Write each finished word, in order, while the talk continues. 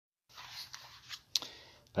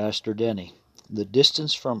Pastor Denny. The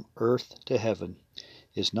distance from earth to heaven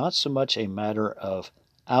is not so much a matter of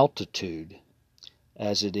altitude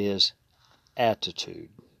as it is attitude.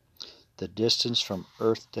 The distance from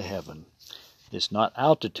earth to heaven is not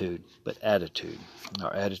altitude, but attitude.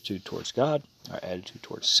 Our attitude towards God, our attitude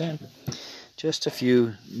towards sin. Just a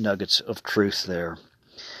few nuggets of truth there.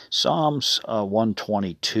 Psalms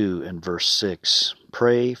 122 and verse 6.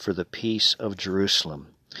 Pray for the peace of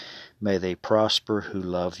Jerusalem. May they prosper who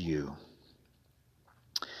love you.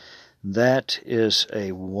 That is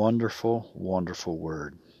a wonderful, wonderful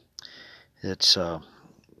word. It's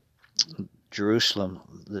Jerusalem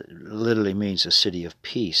literally means a city of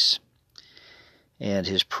peace. And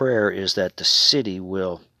his prayer is that the city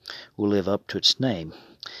will live up to its name.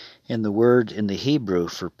 And the word in the Hebrew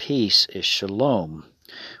for peace is shalom,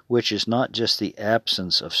 which is not just the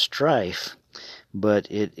absence of strife, but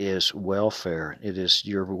it is welfare. It is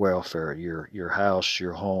your welfare, your house,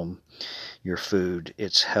 your home, your food,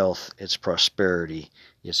 its health, its prosperity,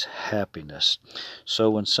 its happiness. So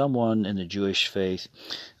when someone in the Jewish faith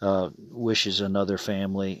wishes another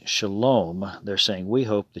family shalom, they're saying, we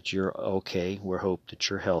hope that you're okay, we hope that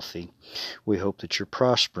you're healthy, we hope that you're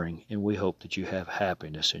prospering, and we hope that you have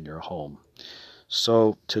happiness in your home.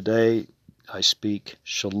 So today I speak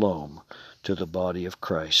shalom to the body of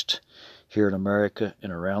Christ here in America and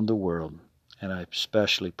around the world, and I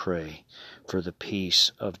especially pray for the peace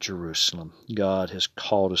of Jerusalem. God has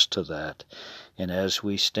called us to that, and as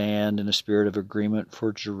we stand in a spirit of agreement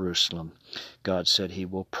for Jerusalem, God said he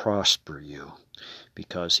will prosper you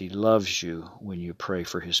because he loves you when you pray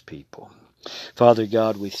for his people. Father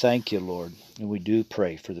God, we thank you, Lord, and we do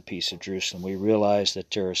pray for the peace of Jerusalem. We realize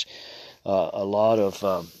that there's a lot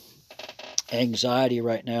of anxiety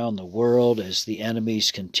right now in the world as the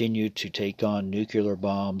enemies continue to take on nuclear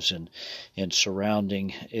bombs and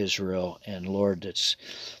surrounding Israel. And Lord, it's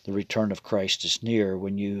the return of Christ is near.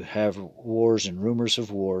 When you have wars and rumors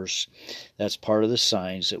of wars, that's part of the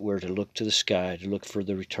signs that we're to look to the sky to look for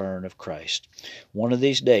the return of Christ. One of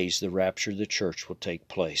these days, the rapture of the church will take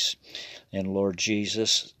place. And Lord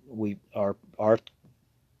Jesus, our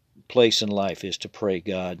place in life is to pray,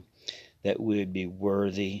 God, that we would be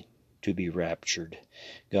worthy to be raptured.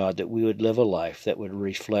 God, that we would live a life that would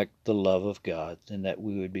reflect the love of God and that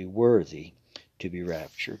we would be worthy to be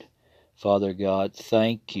raptured. Father God,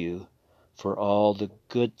 thank you for all the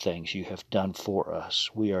good things you have done for us.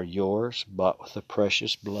 We are yours, bought with the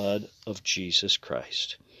precious blood of Jesus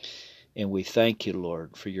Christ. And we thank you,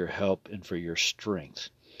 Lord, for your help and for your strength.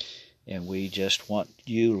 And we just want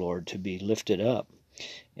you, Lord, to be lifted up.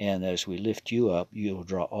 And as we lift you up, you will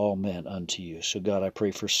draw all men unto you. So, God, I pray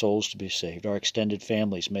for souls to be saved. Our extended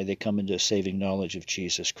families, may they come into a saving knowledge of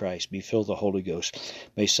Jesus Christ. Be filled with the Holy Ghost.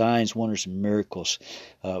 May signs, wonders, and miracles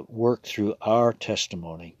work through our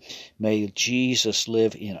testimony. May Jesus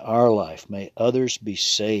live in our life. May others be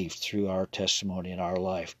saved through our testimony in our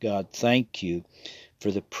life. God, thank you for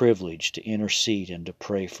the privilege to intercede and to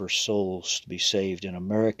pray for souls to be saved in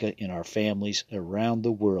America, in our families, around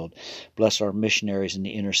the world. Bless our missionaries in the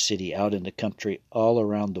inner city, out in the country, all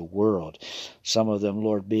around the world. Some of them,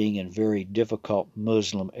 Lord, being in very difficult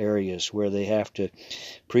Muslim areas where they have to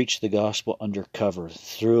preach the gospel undercover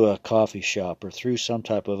through a coffee shop or through some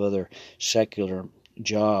type of other secular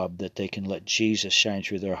job that they can let Jesus shine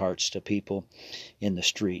through their hearts to people in the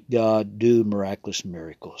street. God, do miraculous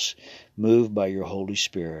miracles. Move by your Holy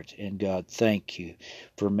Spirit. And God, thank you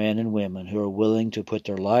for men and women who are willing to put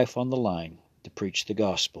their life on the line to preach the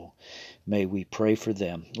gospel. May we pray for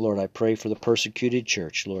them. Lord, I pray for the persecuted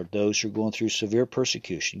church. Lord, those who are going through severe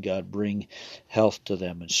persecution, God, bring health to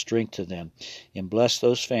them and strength to them. And bless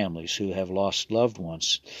those families who have lost loved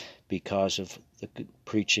ones because of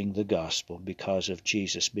preaching the gospel, because of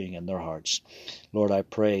Jesus being in their hearts. Lord, I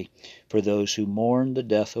pray for those who mourn the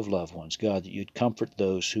death of loved ones, God, that you'd comfort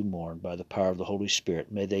those who mourn by the power of the Holy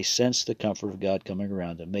Spirit. May they sense the comfort of God coming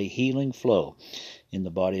around them. May healing flow in the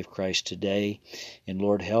body of Christ today. And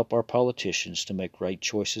Lord, help our politicians to make right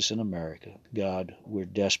choices in America. God, we're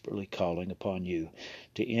desperately calling upon you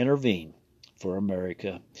to intervene for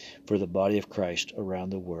America, for the body of Christ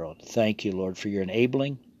around the world. Thank you, Lord, for your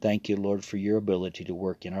enabling. Thank you, Lord, for your ability to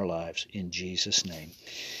work in our lives. In Jesus' name,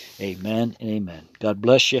 amen and amen. God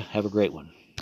bless you. Have a great one.